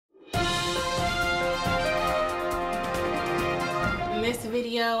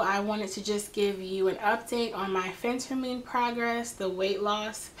video, I wanted to just give you an update on my Phentermine progress, the weight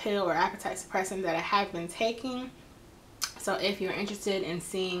loss pill or appetite suppressant that I have been taking. So if you're interested in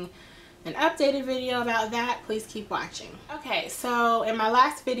seeing an updated video about that, please keep watching. Okay, so in my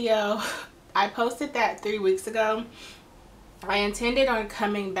last video, I posted that 3 weeks ago. I intended on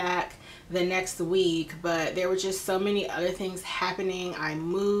coming back the next week, but there were just so many other things happening. I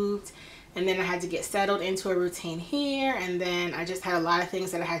moved, and then I had to get settled into a routine here, and then I just had a lot of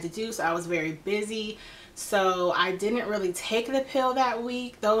things that I had to do, so I was very busy. So I didn't really take the pill that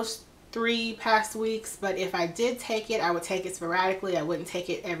week, those 3 past weeks, but if I did take it, I would take it sporadically. I wouldn't take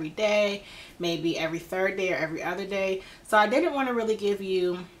it every day, maybe every 3rd day or every other day. So I didn't want to really give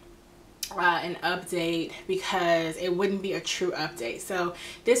you an update because it wouldn't be a true update. So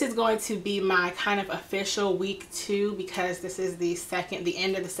this is going to be my kind of official week 2, because this is the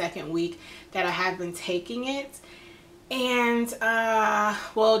end of the 2nd week that I have been taking it. And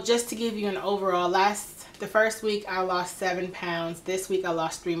well, just to give you an overall, the first week I lost 7 pounds. This week I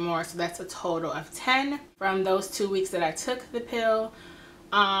lost 3 more, so that's a total of 10 from those 2 weeks that I took the pill.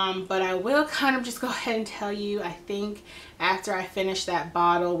 But I will kind of just go ahead and tell you, I think after I finish that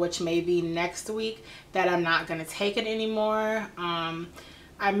bottle, which may be next week, that I'm not going to take it anymore.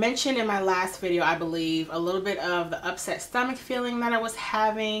 I mentioned in my last video, I believe, a little bit of the upset stomach feeling that I was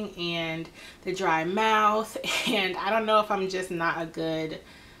having and the dry mouth, and I don't know if I'm just not a good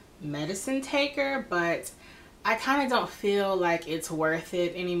medicine taker, but I kind of don't feel like it's worth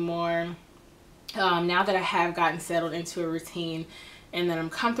it anymore. Now that I have gotten settled into a routine and that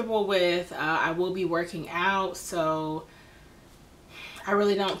I'm comfortable with, I will be working out, so I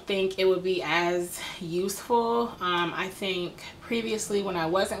really don't think it would be as useful. I think previously when I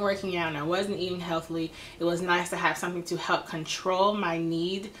wasn't working out and I wasn't eating healthily, it was nice to have something to help control my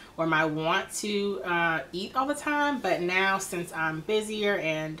need or my want to eat all the time. But now, since I'm busier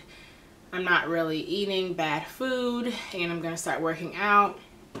and I'm not really eating bad food and I'm gonna start working out,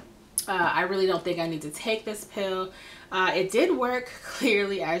 I really don't think I need to take this pill. It did work,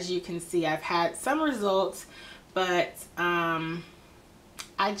 clearly, as you can see. I've had some results, but I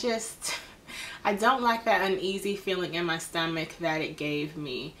don't like that uneasy feeling in my stomach that it gave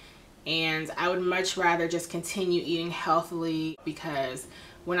me, and I would much rather just continue eating healthily, because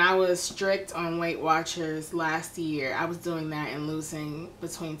when I was strict on Weight Watchers last year, I was doing that and losing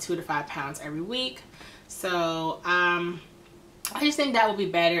between 2 to 5 pounds every week. So I just think that would be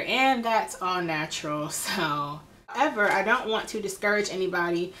better, and that's all natural. So however, I don't want to discourage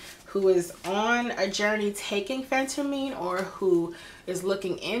anybody who is on a journey taking Phentermine or who is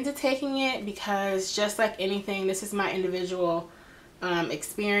looking into taking it, because just like anything, this is my individual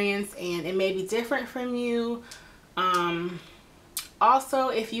experience and it may be different from you. Also,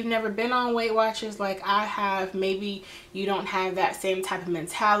 if you've never been on Weight Watchers like I have, maybe you don't have that same type of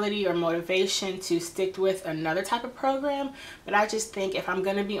mentality or motivation to stick with another type of program. But I just think if I'm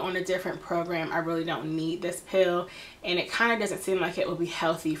going to be on a different program, I really don't need this pill. And it kind of doesn't seem like it would be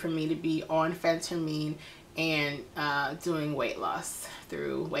healthy for me to be on Phentermine and doing weight loss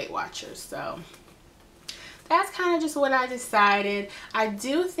through Weight Watchers. So that's kind of just what I decided. I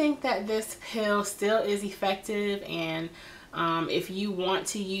do think that this pill still is effective, and if you want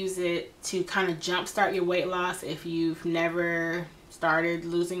to use it to kind of jumpstart your weight loss, if you've never started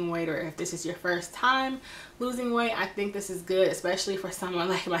losing weight or if this is your first time losing weight, I think this is good, especially for someone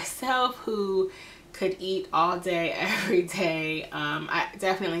like myself who could eat all day, every day. I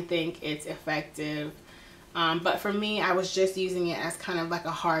definitely think it's effective. But for me, I was just using it as kind of like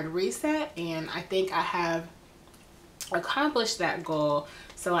a hard reset, and I think I have accomplished that goal,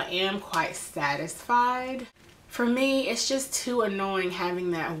 so I am quite satisfied. For me, it's just too annoying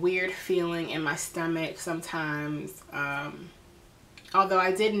having that weird feeling in my stomach sometimes. Although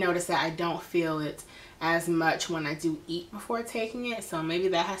I did notice that I don't feel it as much when I do eat before taking it, so maybe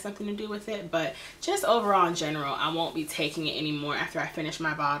that has something to do with it. But just overall in general, I won't be taking it anymore after I finish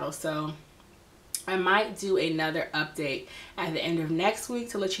my bottle. So I might do another update at the end of next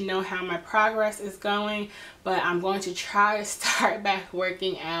week to let you know how my progress is going. But I'm going to try to start back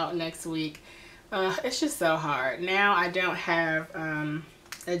working out next week. It's just so hard. Now I don't have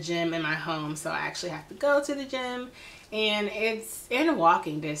a gym in my home, so I actually have to go to the gym, and it's in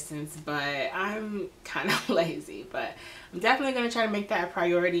walking distance, but I'm kind of lazy. But I'm definitely going to try to make that a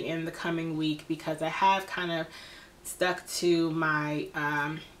priority in the coming week, because I have kind of stuck to my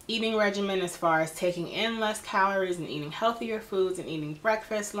eating regimen as far as taking in less calories and eating healthier foods and eating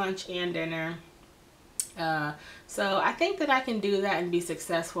breakfast, lunch, and dinner. So I think that I can do that and be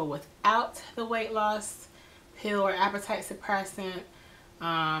successful without the weight loss pill or appetite suppressant.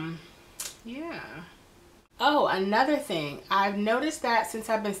 Yeah. Oh, another thing, I've noticed that since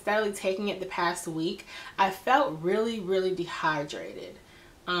I've been steadily taking it the past week, I felt really dehydrated.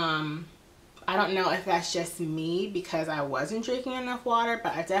 I don't know if that's just me because I wasn't drinking enough water,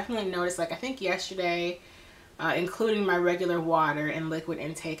 but I definitely noticed, like I think yesterday, including my regular water and liquid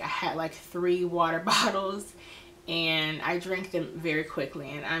intake, I had like 3 water bottles and I drink them very quickly.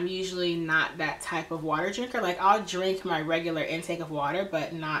 And I'm usually not that type of water drinker. Like I'll drink my regular intake of water,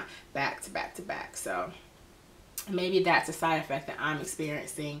 but not back to back to back. So maybe that's a side effect that I'm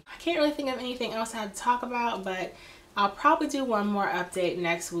experiencing. I can't really think of anything else I have to talk about, but I'll probably do one more update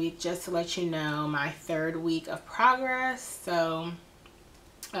next week just to let you know my 3rd week of progress. So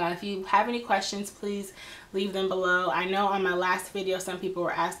if you have any questions, please leave them below. I know on my last video some people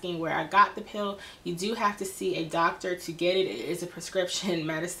were asking where I got the pill. You do have to see a doctor to get it. It is a prescription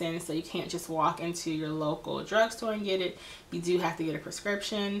medicine, so you can't just walk into your local drugstore and get it. You do have to get a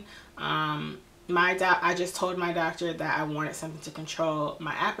prescription. I just told my doctor that I wanted something to control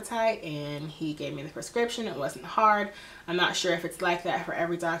my appetite, and he gave me the prescription. It wasn't hard. I'm not sure if it's like that for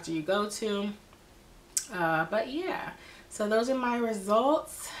every doctor you go to, but yeah. So those are my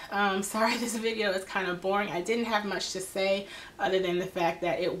results. Sorry this video is kind of boring. I didn't have much to say other than the fact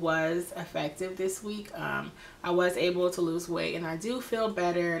that it was effective this week. I was able to lose weight and I do feel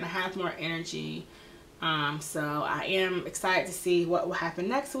better and I have more energy. So I am excited to see what will happen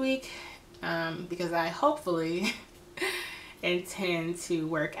next week, because I hopefully intend to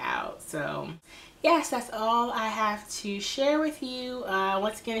work out. So yes, that's all I have to share with you.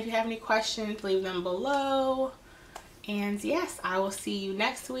 Once again, if you have any questions, leave them below. And yes, I will see you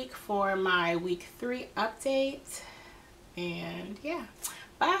next week for my week 3 update. And yeah,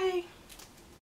 bye.